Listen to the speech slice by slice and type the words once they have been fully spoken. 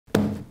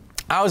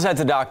I was at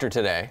the doctor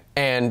today,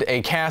 and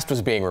a cast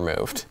was being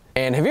removed.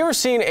 And have you ever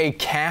seen a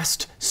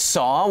cast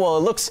saw? Well,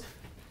 it looks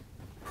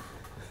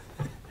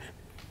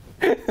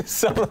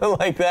something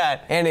like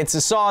that. And it's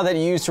a saw that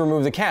you use to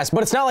remove the cast.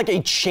 But it's not like a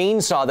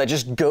chainsaw that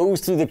just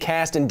goes through the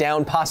cast and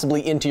down,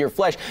 possibly into your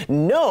flesh.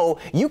 No,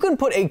 you can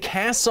put a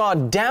cast saw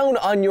down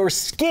on your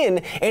skin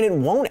and it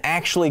won't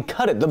actually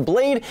cut it. The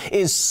blade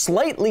is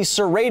slightly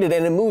serrated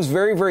and it moves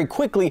very, very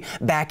quickly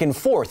back and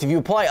forth. If you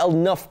apply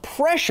enough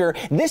pressure,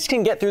 this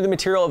can get through the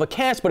material of a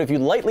cast, but if you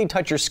lightly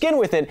touch your skin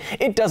with it,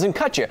 it doesn't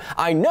cut you.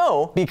 I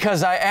know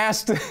because I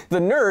asked the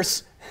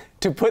nurse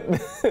to put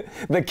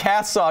the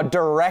cast saw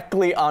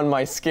directly on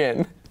my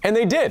skin. And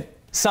they did.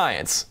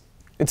 Science.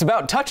 It's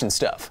about touching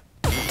stuff.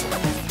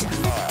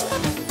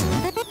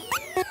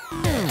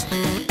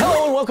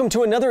 Hello and welcome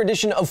to another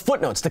edition of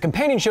Footnotes, the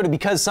companion show to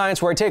Because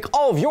Science, where I take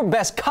all of your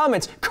best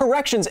comments,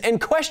 corrections, and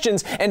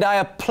questions, and I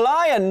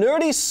apply a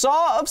nerdy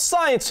saw of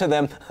science to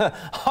them,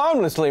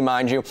 harmlessly,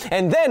 mind you,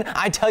 and then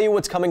I tell you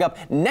what's coming up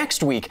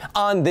next week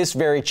on this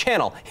very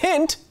channel.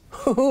 Hint,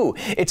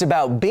 it's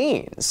about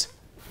beans.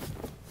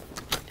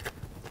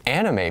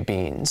 Anime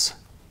beans.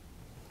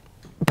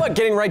 But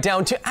getting right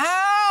down to,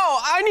 ow,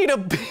 I need a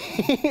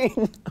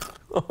bean.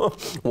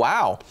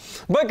 Wow.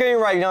 But getting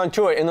right down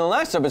to it, in the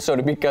last episode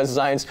of Because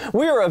Science,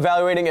 we were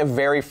evaluating a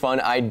very fun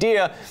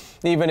idea,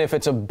 even if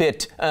it's a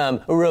bit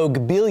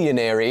rogue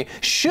billionary.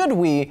 Should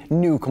we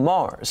nuke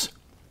Mars?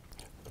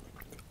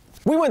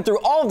 We went through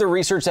all of the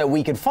research that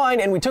we could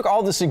find, and we took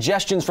all the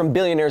suggestions from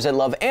billionaires that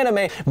love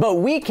anime, but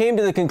we came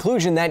to the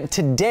conclusion that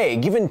today,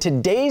 given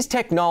today's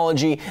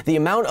technology, the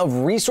amount of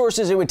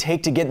resources it would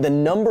take to get the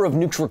number of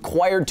nukes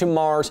required to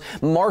Mars,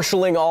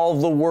 marshaling all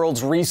of the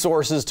world's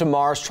resources to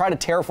Mars, try to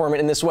terraform it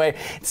in this way,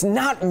 it's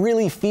not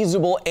really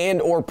feasible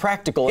and or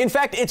practical. In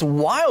fact, it's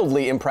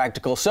wildly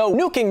impractical, so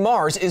nuking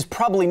Mars is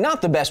probably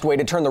not the best way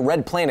to turn the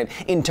red planet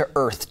into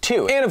Earth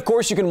 2. And of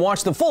course, you can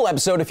watch the full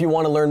episode if you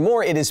want to learn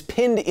more. It is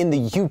pinned in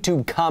the YouTube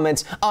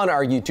comments on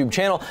our YouTube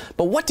channel.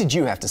 But what did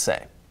you have to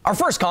say? Our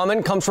first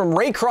comment comes from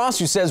Ray Cross,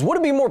 who says, would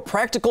it be more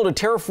practical to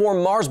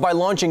terraform Mars by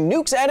launching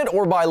nukes at it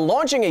or by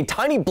launching a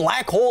tiny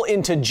black hole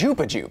into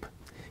Jupa-Jupe?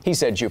 He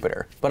said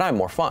Jupiter, but I'm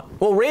more fun.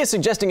 Well, Ray is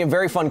suggesting a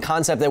very fun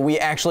concept that we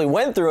actually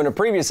went through in a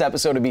previous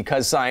episode of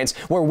Because Science,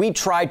 where we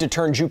tried to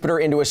turn Jupiter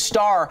into a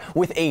star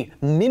with a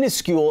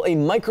minuscule, a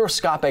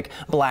microscopic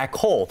black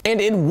hole. And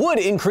it would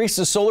increase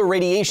the solar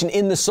radiation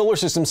in the solar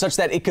system such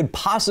that it could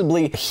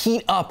possibly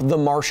heat up the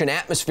Martian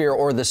atmosphere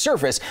or the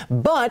surface.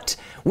 But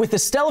with the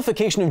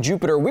stellification of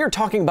Jupiter, we're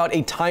talking about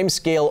a time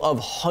scale of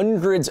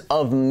hundreds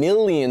of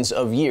millions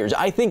of years.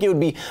 I think it would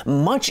be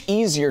much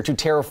easier to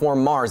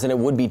terraform Mars than it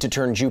would be to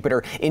turn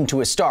Jupiter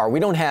into a star. We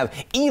don't have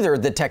either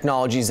the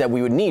technologies that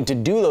we would need to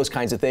do those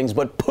kinds of things,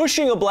 but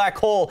pushing a black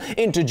hole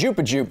into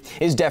Jupa-Jupe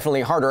is definitely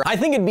harder. I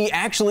think it'd be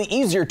actually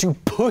easier to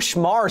push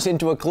Mars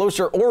into a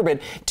closer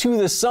orbit to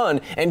the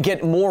sun and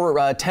get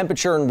more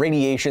temperature and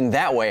radiation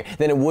that way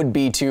than it would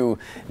be to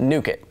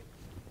nuke it.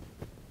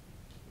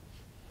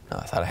 Oh,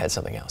 I thought I had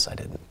something else. I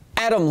didn't.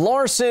 Adam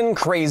Larson,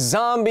 Cray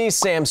Zombie,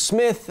 Sam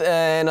Smith,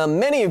 and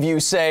many of you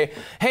say,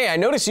 hey, I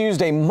noticed you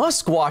used a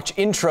Muskwatch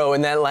intro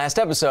in that last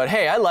episode.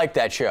 Hey, I like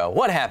that show.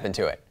 What happened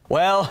to it?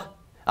 Well,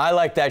 I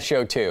like that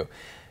show too.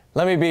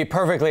 Let me be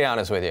perfectly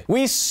honest with you.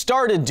 We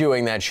started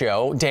doing that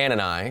show,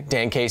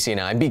 Dan Casey and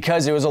I,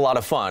 because it was a lot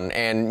of fun.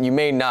 And you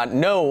may not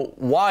know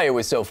why it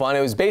was so fun.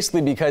 It was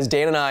basically because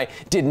Dan and I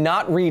did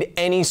not read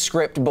any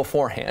script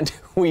beforehand.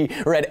 We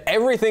read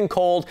everything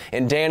cold,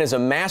 and Dan is a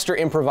master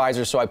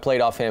improviser, so I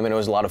played off him, and it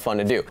was a lot of fun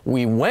to do.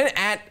 We went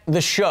at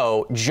the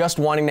show just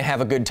wanting to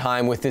have a good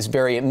time with this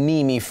very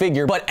memey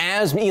figure, but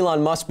as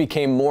Elon Musk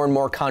became more and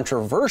more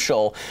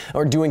controversial,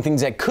 or doing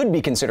things that could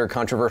be considered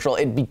controversial,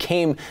 it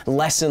became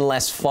less and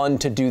less fun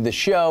to do the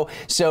show,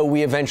 so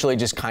we eventually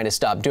just kind of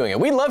stopped doing it.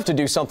 We'd love to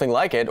do something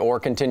like it,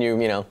 or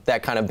continue, you know,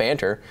 that kind of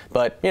banter,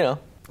 but, you know,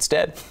 it's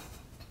dead.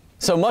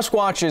 So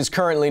Muskwatch is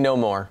currently no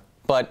more.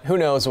 But who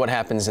knows what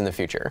happens in the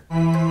future.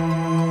 Bruno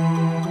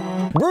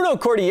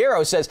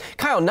Cordero says,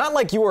 Kyle, not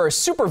like you were a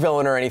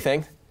supervillain or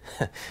anything.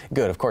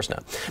 Good, of course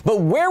not. But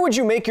where would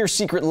you make your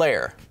secret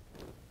lair?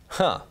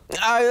 Huh.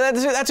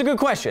 That's a good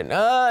question.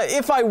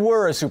 If I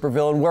were a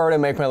supervillain, where would I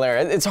make my lair?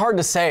 It's hard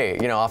to say,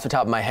 you know, off the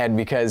top of my head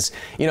because,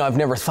 you know, I've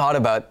never thought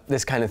about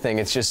this kind of thing.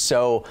 It's just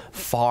so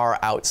far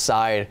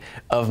outside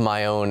of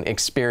my own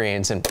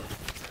experience. And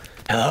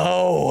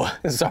oh,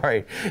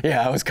 sorry.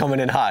 Yeah, I was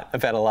coming in hot.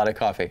 I've had a lot of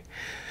coffee.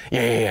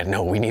 Yeah,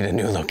 no, we need a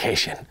new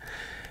location.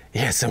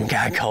 Yeah, some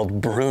guy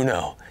called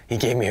Bruno. He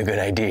gave me a good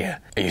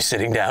idea. Are you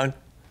sitting down?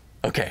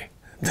 Okay,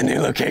 the new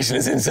location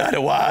is inside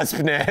a wasp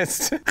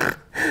nest.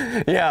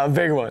 Yeah, a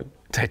big one.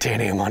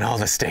 Titanium on all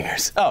the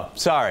stingers. Oh,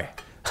 sorry.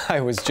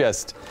 I was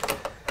just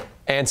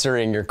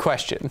answering your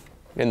question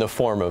in the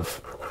form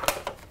of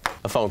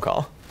a phone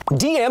call.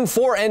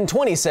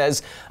 DM4N20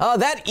 says,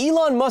 that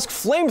Elon Musk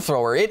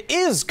flamethrower, it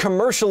is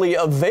commercially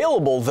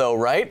available though,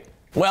 right?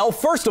 Well,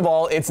 first of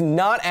all, it's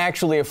not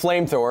actually a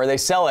flamethrower. They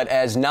sell it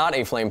as not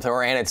a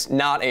flamethrower, and it's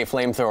not a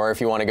flamethrower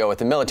if you want to go with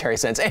the military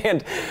sense.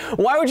 And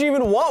why would you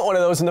even want one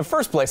of those in the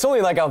first place?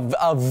 Only like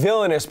a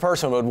villainous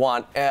person would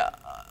want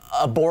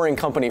a boring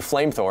company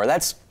flamethrower.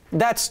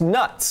 That's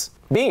nuts.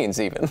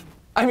 Beans, even.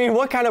 I mean,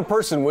 what kind of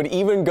person would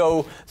even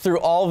go through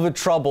all the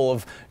trouble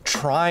of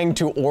trying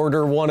to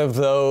order one of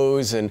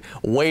those and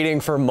waiting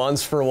for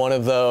months for one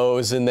of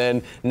those and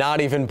then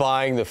not even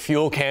buying the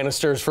fuel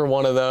canisters for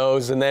one of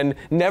those and then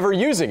never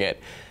using it?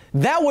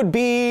 That would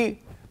be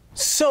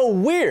so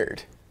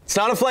weird. It's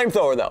not a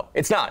flamethrower, though.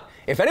 It's not.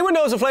 If anyone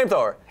knows a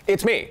flamethrower,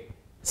 it's me.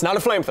 It's not a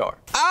flamethrower.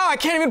 Oh, I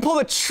can't even pull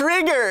the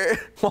trigger.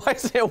 Why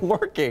is it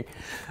working?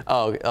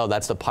 Oh,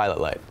 that's the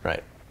pilot light,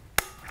 right?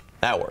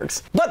 That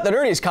works. But the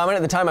nerdiest comment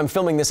at the time I'm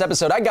filming this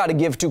episode, I gotta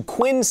give to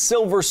Quinn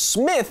Silver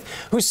Smith,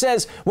 who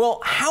says,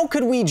 well, how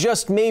could we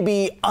just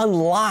maybe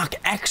unlock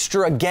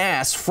extra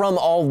gas from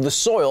all the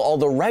soil, all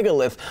the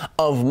regolith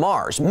of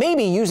Mars?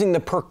 Maybe using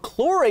the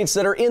perchlorates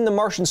that are in the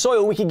Martian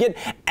soil, we could get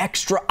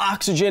extra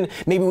oxygen.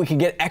 Maybe we could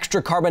get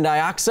extra carbon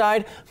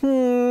dioxide.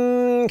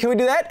 Can we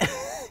do that?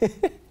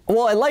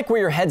 Well, I like where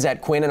your head's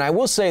at, Quinn, and I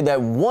will say that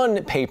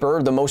one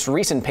paper, the most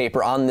recent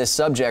paper on this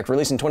subject,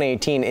 released in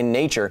 2018 in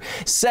Nature,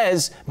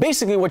 says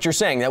basically what you're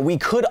saying, that we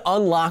could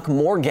unlock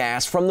more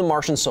gas from the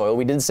Martian soil.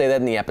 We did say that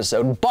in the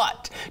episode,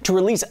 but to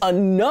release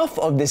enough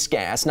of this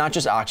gas, not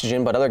just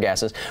oxygen, but other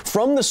gases,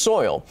 from the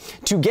soil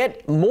to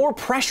get more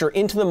pressure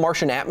into the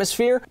Martian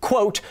atmosphere,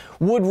 quote,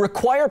 would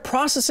require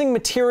processing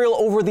material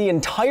over the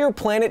entire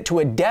planet to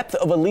a depth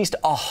of at least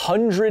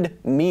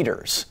 100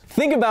 meters.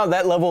 Think about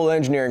that level of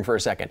engineering for a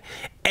second.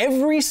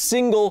 Every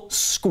single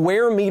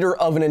square meter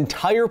of an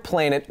entire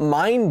planet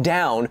mined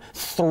down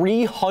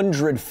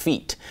 300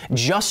 feet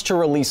just to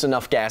release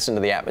enough gas into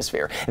the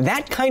atmosphere.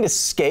 That kind of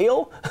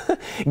scale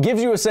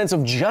gives you a sense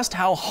of just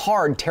how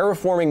hard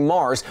terraforming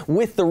Mars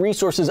with the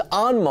resources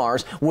on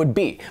Mars would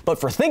be. But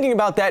for thinking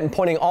about that and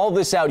pointing all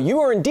this out,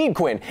 you are indeed,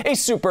 Quinn, a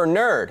super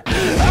nerd.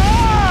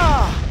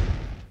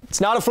 It's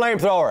not a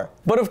flamethrower.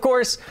 But of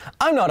course,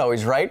 I'm not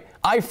always right.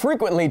 I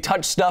frequently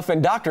touch stuff in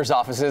doctor's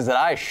offices that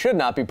I should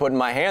not be putting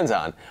my hands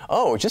on.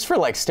 Oh, just for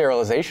like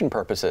sterilization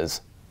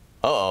purposes.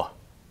 Uh-oh.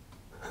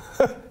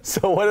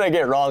 So what did I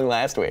get wrong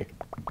last week?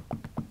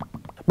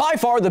 By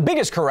far, the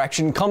biggest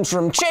correction comes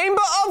from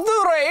Chamber of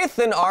the Wraith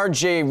and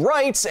RJ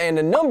Wrights and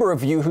a number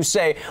of you who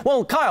say,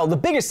 well, Kyle, the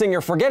biggest thing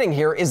you're forgetting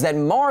here is that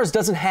Mars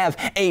doesn't have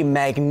a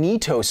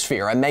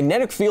magnetosphere, a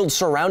magnetic field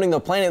surrounding the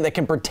planet that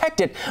can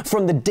protect it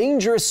from the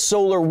dangerous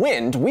solar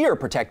wind. We are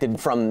protected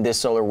from this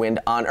solar wind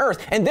on Earth,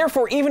 and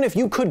therefore, even if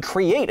you could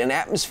create an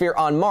atmosphere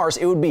on Mars,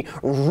 it would be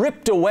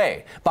ripped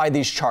away by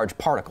these charged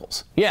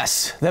particles.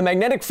 Yes, the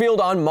magnetic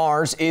field on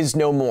Mars is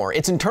no more.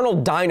 Its internal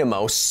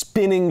dynamo,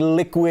 spinning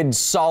liquid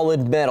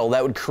solid metal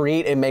that would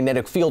create a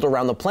magnetic field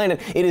around the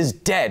planet, it is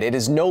dead. It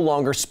is no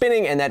longer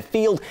spinning, and that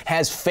field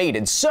has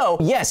faded. So,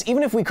 yes,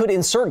 even if we could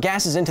insert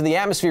gases into the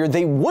atmosphere,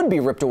 they would be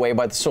ripped away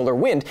by the solar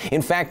wind.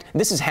 In fact,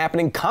 this is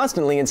happening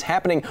constantly, and it's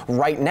happening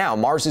right now.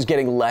 Mars is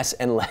getting less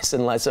and less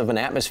and less of an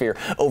atmosphere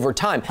over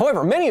time.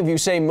 However, many of you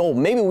say, well,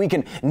 maybe we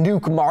can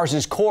nuke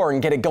Mars's core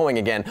and get it going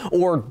again,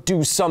 or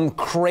do some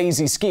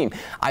crazy scheme.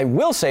 I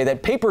will say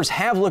that papers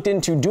have looked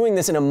into doing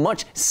this in a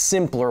much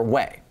simpler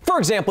way. For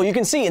example, you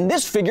can see in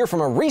this figure from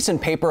a recent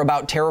paper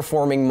about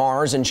terraforming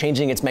Mars and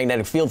changing its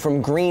magnetic field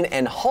from Green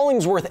and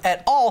Hollingsworth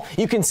et al.,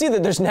 you can see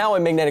that there's now a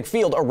magnetic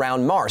field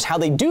around Mars. How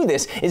they do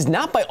this is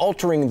not by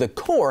altering the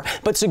core,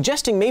 but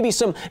suggesting maybe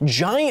some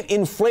giant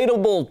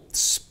inflatable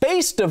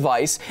space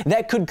device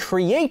that could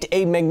create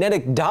a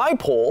magnetic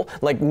dipole,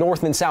 like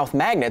north and south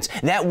magnets,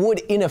 that would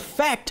in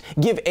effect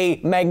give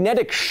a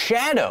magnetic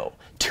shadow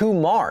to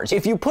Mars.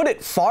 If you put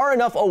it far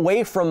enough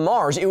away from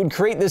Mars, it would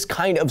create this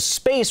kind of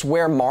space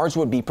where Mars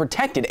would be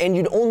protected, and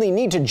you'd only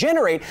need to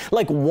generate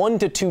like 1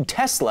 to 2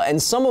 Tesla,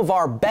 and some of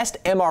our best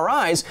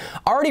MRIs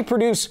already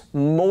produce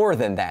more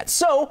than that.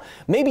 So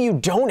maybe you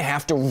don't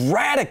have to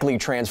radically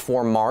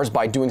transform Mars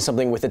by doing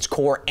something with its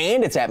core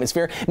and its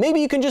atmosphere. Maybe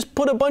you can just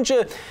put a bunch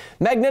of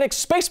magnetic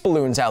space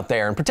balloons out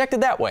there and protect it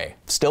that way.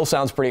 Still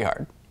sounds pretty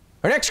hard.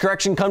 Our next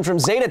correction comes from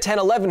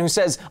Zeta1011, who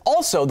says,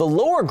 also, the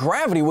lower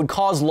gravity would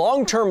cause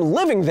long-term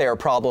living there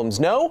problems,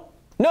 no?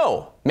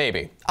 No,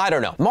 maybe. I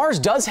don't know. Mars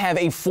does have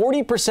a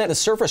 40%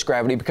 surface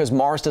gravity because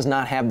Mars does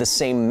not have the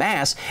same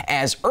mass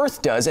as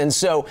Earth does, and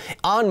so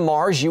on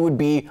Mars you would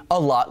be a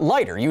lot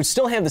lighter. You would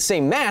still have the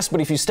same mass,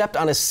 but if you stepped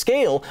on a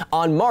scale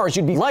on Mars,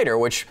 you'd be lighter,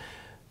 which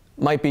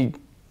might be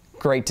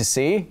great to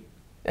see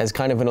as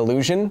kind of an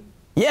illusion.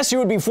 Yes, you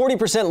would be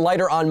 40%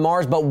 lighter on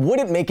Mars, but would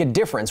it make a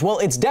difference? Well,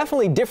 it's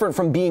definitely different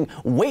from being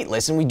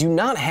weightless, and we do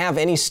not have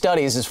any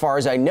studies, as far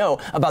as I know,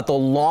 about the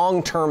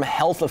long-term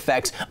health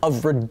effects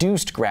of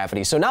reduced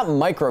gravity. So not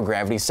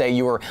microgravity, say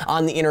you are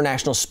on the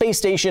International Space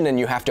Station and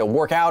you have to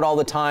work out all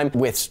the time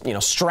with,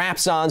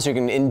 straps on so you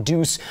can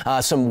induce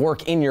some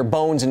work in your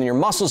bones and in your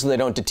muscles so they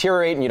don't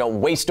deteriorate and you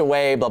don't waste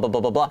away, blah, blah, blah,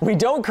 blah, blah. We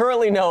don't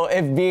currently know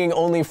if being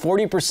only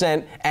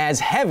 40% as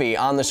heavy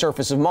on the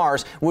surface of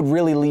Mars would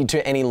really lead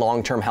to any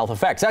long-term health effects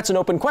effects? That's an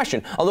open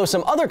question. Although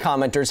some other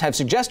commenters have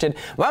suggested,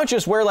 why don't you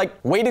just wear like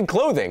weighted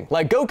clothing,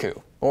 like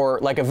Goku, or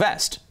like a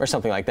vest, or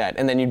something like that,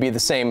 and then you'd be the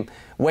same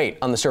weight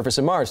on the surface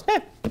of Mars.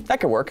 That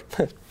could work.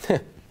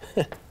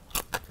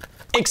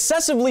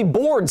 Excessively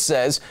bored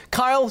says,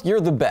 Kyle,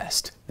 you're the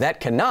best. That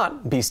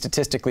cannot be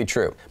statistically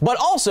true. But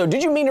also,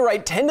 did you mean to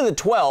write 10 to the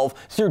 12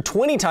 through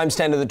 20 times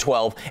 10 to the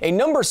 12? A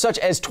number such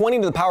as 20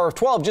 to the power of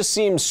 12 just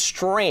seems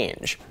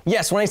strange.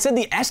 Yes, when I said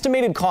the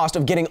estimated cost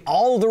of getting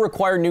all of the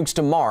required nukes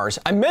to Mars,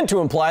 I meant to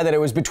imply that it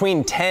was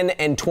between 10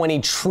 and 20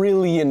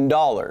 trillion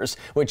dollars,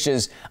 which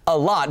is a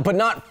lot, but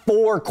not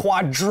 $4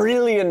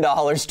 quadrillion,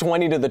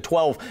 20 to the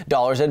 12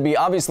 dollars. That'd be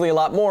obviously a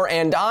lot more,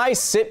 and I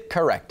sit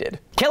corrected.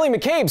 Kelly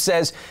McCabe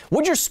says,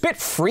 would your spit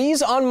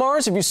freeze on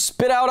Mars if you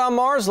spit out on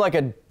Mars like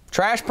a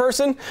trash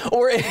person?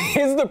 Or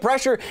is the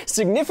pressure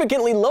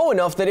significantly low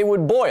enough that it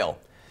would boil?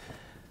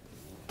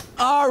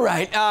 All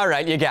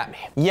right, you got me.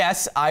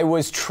 Yes, I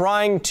was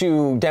trying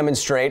to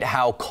demonstrate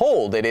how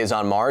cold it is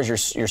on Mars.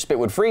 Your spit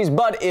would freeze,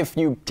 but if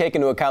you take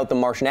into account the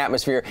Martian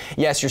atmosphere,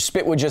 yes, your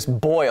spit would just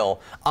boil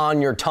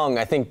on your tongue,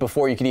 I think,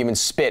 before you could even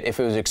spit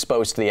if it was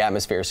exposed to the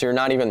atmosphere. So you're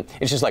not even,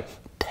 it's just like,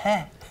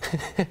 peh.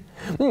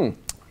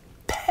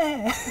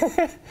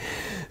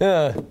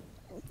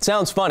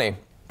 Sounds funny,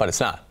 but it's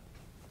not.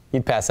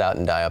 You'd pass out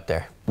and die up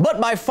there.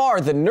 But by far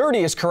the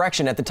nerdiest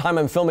correction at the time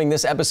I'm filming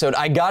this episode,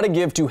 I gotta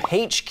give to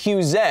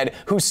HQZ,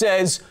 who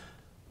says,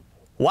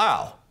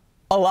 wow,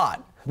 a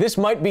lot. This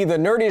might be the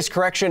nerdiest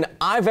correction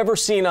I've ever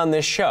seen on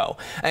this show.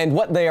 And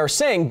what they are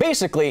saying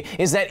basically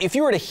is that if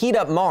you were to heat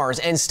up Mars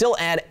and still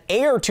add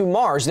air to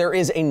Mars, there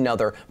is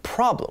another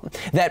problem.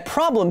 That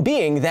problem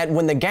being that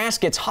when the gas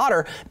gets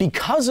hotter,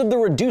 because of the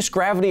reduced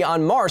gravity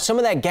on Mars, some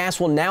of that gas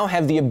will now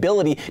have the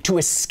ability to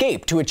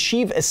escape, to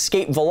achieve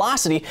escape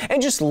velocity,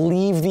 and just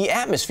leave the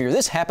atmosphere.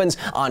 This happens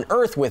on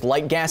Earth with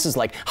light gases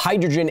like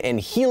hydrogen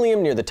and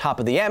helium near the top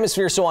of the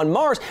atmosphere. So on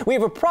Mars, we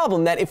have a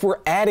problem that if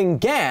we're adding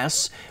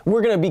gas,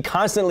 we're gonna be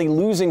constantly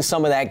losing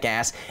some of that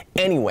gas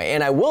anyway.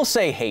 And I will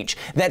say, H,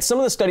 that some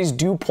of the studies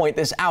do point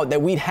this out, that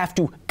we'd have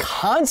to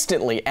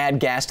constantly add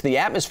gas to the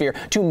atmosphere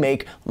to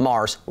make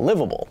Mars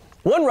livable.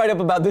 One write-up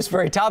about this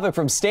very topic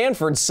from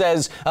Stanford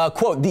says,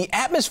 quote, the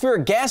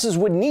atmospheric gases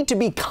would need to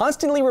be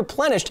constantly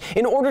replenished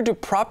in order to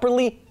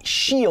properly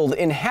shield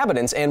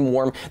inhabitants and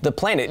warm the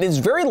planet. It is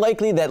very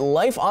likely that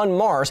life on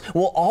Mars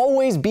will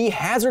always be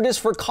hazardous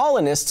for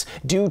colonists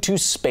due to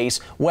space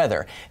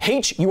weather.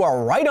 H, you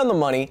are right on the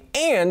money,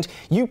 and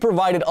you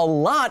provided a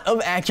lot of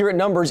accurate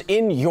numbers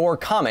in your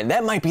comment.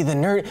 That might be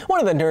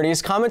one of the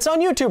nerdiest comments on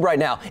YouTube right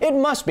now. It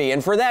must be,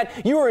 and for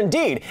that, you are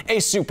indeed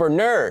a super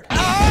nerd.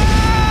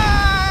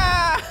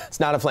 It's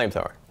not a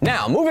flamethrower.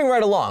 Now, moving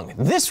right along,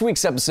 this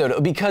week's episode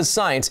of Because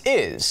Science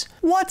is,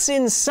 what's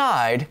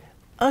inside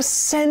a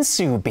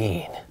sensu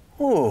bean?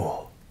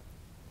 Ooh.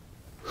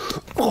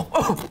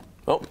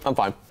 Oh, I'm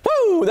fine.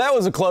 Woo, that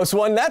was a close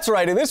one. That's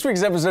right, in this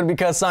week's episode of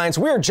Because Science,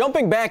 we are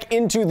jumping back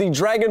into the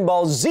Dragon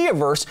Ball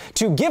Z-verse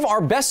to give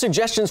our best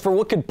suggestions for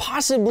what could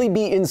possibly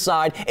be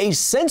inside a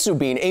sensu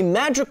bean, a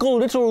magical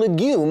little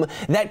legume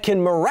that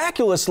can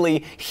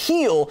miraculously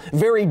heal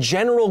very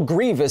general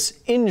grievous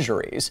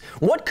injuries.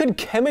 What could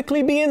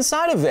chemically be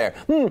inside of there?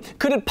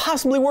 Could it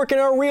possibly work in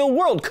our real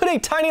world? Could a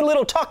tiny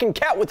little talking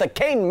cat with a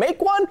cane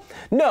make one?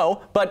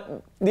 No,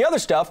 but the other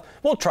stuff,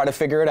 we'll try to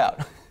figure it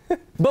out.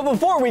 But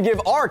before we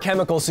give our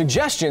chemical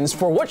suggestions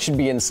for what should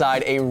be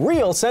inside a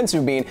real sensu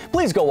bean,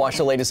 please go watch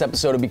the latest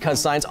episode of Because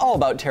Science all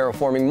about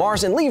terraforming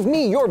Mars, and leave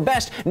me your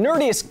best,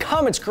 nerdiest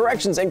comments,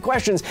 corrections, and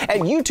questions at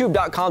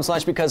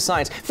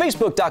youtube.com/becausescience,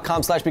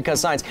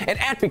 facebook.com/becausescience, and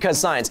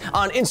 @becausescience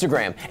on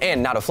Instagram,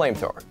 and not a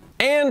flamethrower.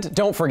 And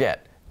don't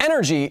forget,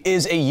 energy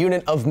is a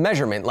unit of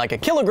measurement like a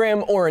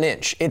kilogram or an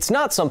inch. It's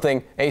not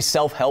something a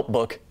self-help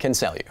book can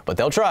sell you, but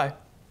they'll try.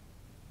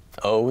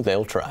 Oh,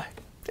 they'll try.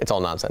 It's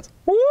all nonsense.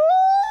 Woo!